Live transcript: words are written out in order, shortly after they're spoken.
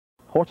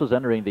Horses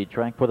entering the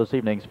track for this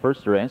evening's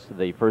first race,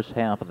 the first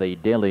half of the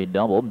daily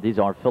double. These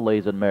are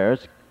fillies and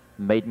mares,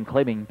 maiden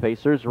claiming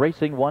pacers,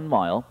 racing 1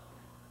 mile.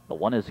 The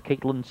one is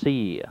Caitlin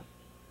C.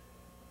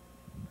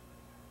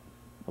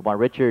 By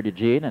Richard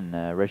Eugene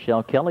and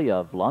Rochelle Kelly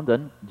of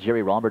London.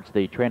 Jerry Roberts,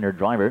 the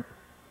trainer-driver.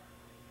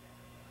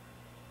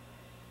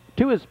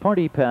 2 is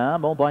Party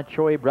Pam, owned by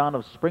Troy Brown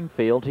of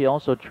Springfield. He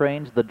also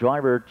trains. The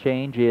driver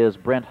change is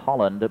Brent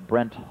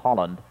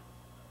Holland.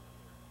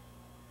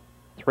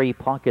 3,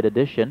 Pocket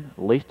Edition,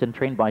 leased and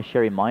trained by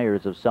Sherry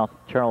Myers of South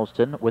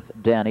Charleston, with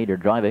Dan Ater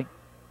driving.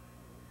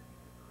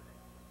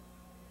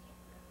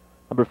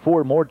 Number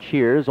 4, More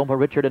Cheers, owned by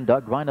Richard and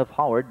Doug Ryan of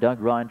Howard. Doug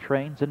Ryan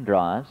trains and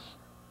drives.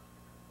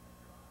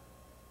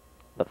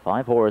 The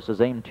 5 horse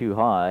is Aim Too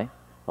High,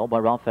 owned by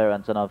Ralph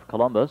Aronson of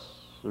Columbus.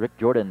 Rick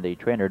Jordan, the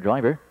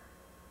trainer-driver.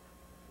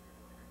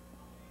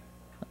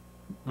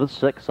 The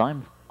 6,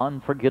 I'm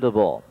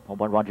Unforgettable, owned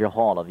by Roger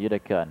Hall of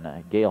Utica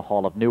and Gail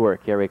Hall of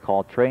Newark. Eric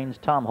Hall trains,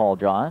 Tom Hall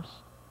drives.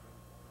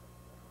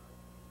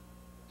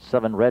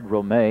 7, Red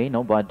Romaine,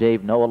 owned by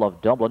Dave Noel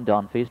of Dublin.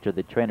 Don Feaster,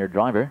 the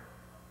trainer-driver.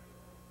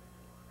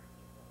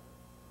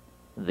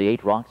 The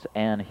 8, Rocks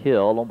Ann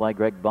Hill, owned by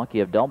Greg Bucky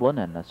of Dublin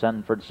and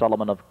Sanford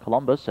Solomon of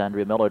Columbus.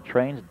 Andrea Miller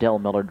trains, Del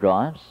Miller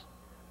drives.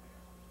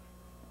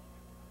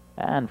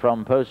 And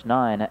from post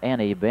 9,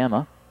 Annie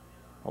Bama,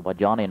 owned by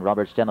Johnny and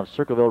Robert Stan of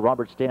Circleville.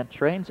 Robert Stan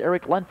trains.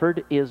 Eric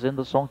Lenford is in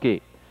the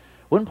sulky.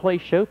 Win, play,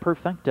 show,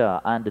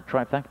 perfecta, and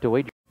trifecta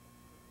wager.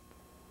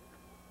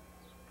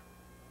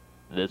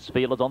 This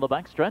field is on the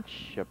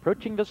backstretch,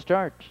 approaching the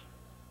start.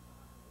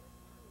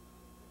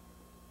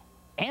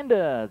 And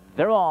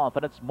they're off,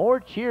 and it's More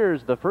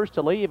Cheers, the first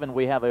to leave, and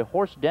we have a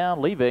horse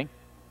down leaving.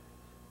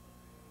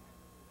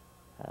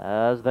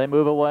 As they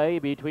move away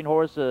between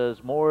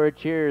horses, More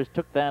Cheers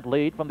took that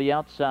lead from the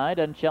outside,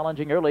 and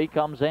challenging early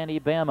comes Annie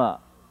Bama.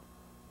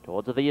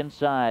 Towards the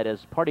inside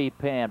is Party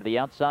Pam, to the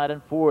outside in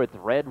 4th,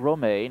 Red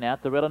Romaine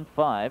at the rail in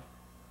 5,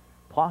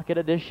 Pocket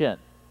Edition.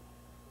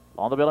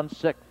 On the rail in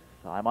 6th,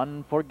 I'm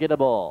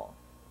Unforgettable.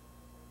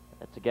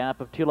 It's a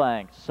gap of 2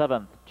 lengths.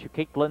 7th to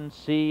Caitlin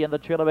C, and the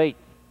trail of 8th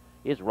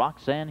is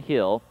Roxanne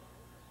Hill,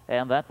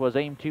 and that was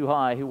Aim Too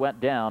High, who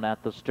went down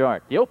at the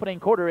start. The opening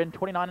quarter in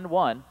 29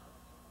 1.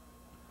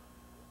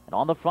 And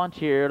on the front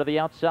here to the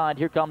outside,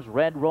 here comes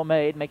Red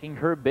Romaine making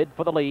her bid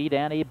for the lead.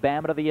 Annie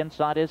Bama to the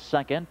inside is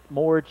 2nd.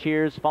 More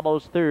Cheers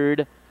follows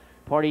 3rd.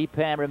 Party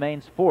Pam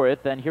remains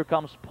 4th. And here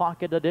comes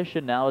Pocket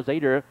Edition now as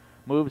Ater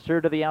moves her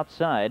to the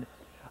outside.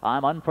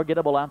 I'm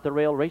Unforgettable at the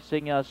rail,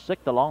 racing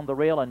 6th along the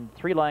rail, and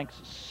 3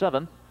 lengths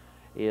 7th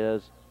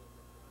is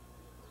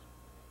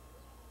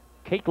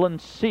Caitlin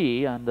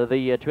C, and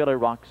the trailer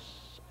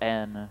Rocks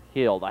and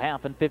Hill. The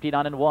half in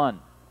 59 1.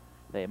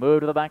 They move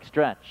to the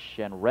backstretch,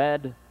 and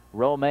Red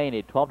Romaine,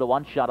 a 12 to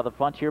 1 shot of the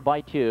front here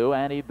by 2.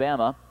 Annie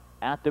Bama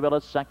at the rail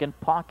is 2nd.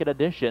 Pocket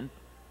Edition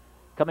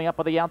coming up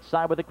on the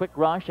outside with a quick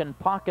rush, and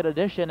Pocket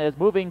Edition is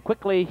moving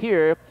quickly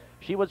here.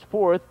 She was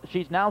 4th.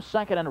 She's now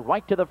 2nd, and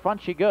right to the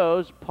front she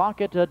goes.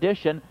 Pocket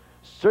Edition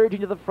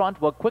surging to the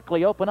front will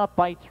quickly open up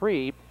by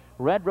 3.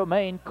 Red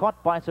Romaine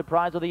caught by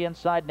surprise on the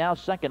inside, now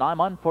 2nd.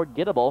 I'm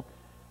Unforgettable,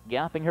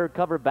 gapping her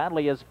cover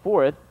badly, is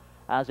 4th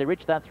as they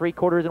reach that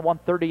 3/4 in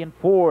 1:30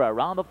 4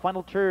 around the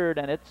final turn,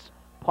 and it's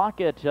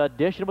Pocket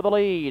Edition with the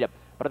lead.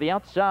 But at the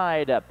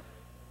outside,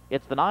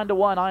 it's the 9 to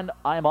 1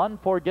 I'm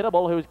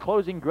Unforgettable, who's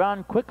closing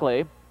ground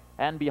quickly,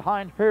 and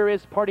behind her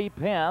is Party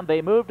Pam.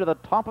 They move to the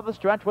top of the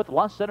stretch with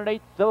less than an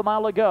 1/8 of a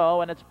mile to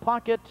go, and it's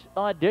Pocket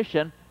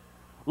Edition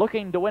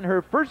looking to win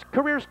her first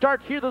career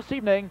start here this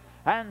evening,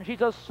 and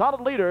she's a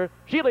solid leader.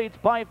 She leads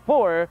by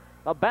 4.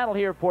 A battle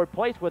here for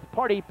place with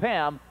Party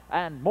Pam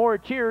and More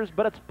Cheers,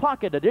 but it's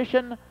Pocket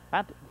Edition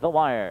at the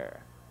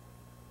wire.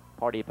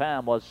 Party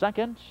Pam was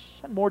 2nd,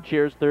 and More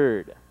Cheers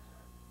 3rd.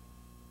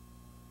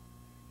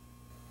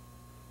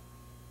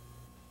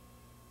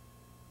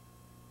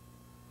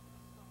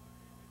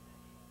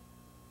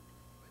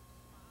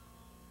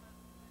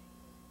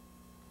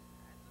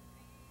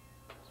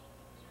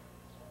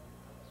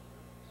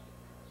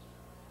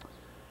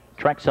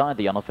 Trackside,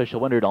 the unofficial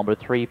winner, number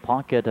 3,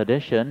 Pocket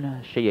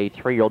Edition. She a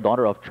 3-year-old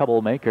daughter of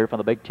Troublemaker from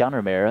the Big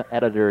Towner mare,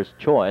 Editor's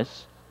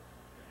Choice.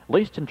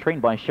 Leased and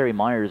trained by Sherry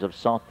Myers of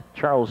South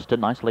Charleston,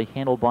 nicely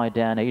handled by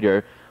Dan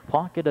Ater.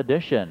 Pocket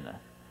Edition,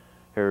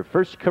 her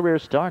first career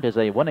start is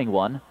a winning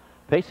one,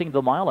 pacing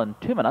the mile in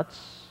 2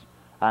 minutes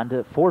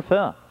and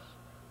 4/5.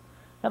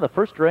 And the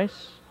first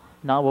race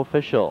now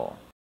official.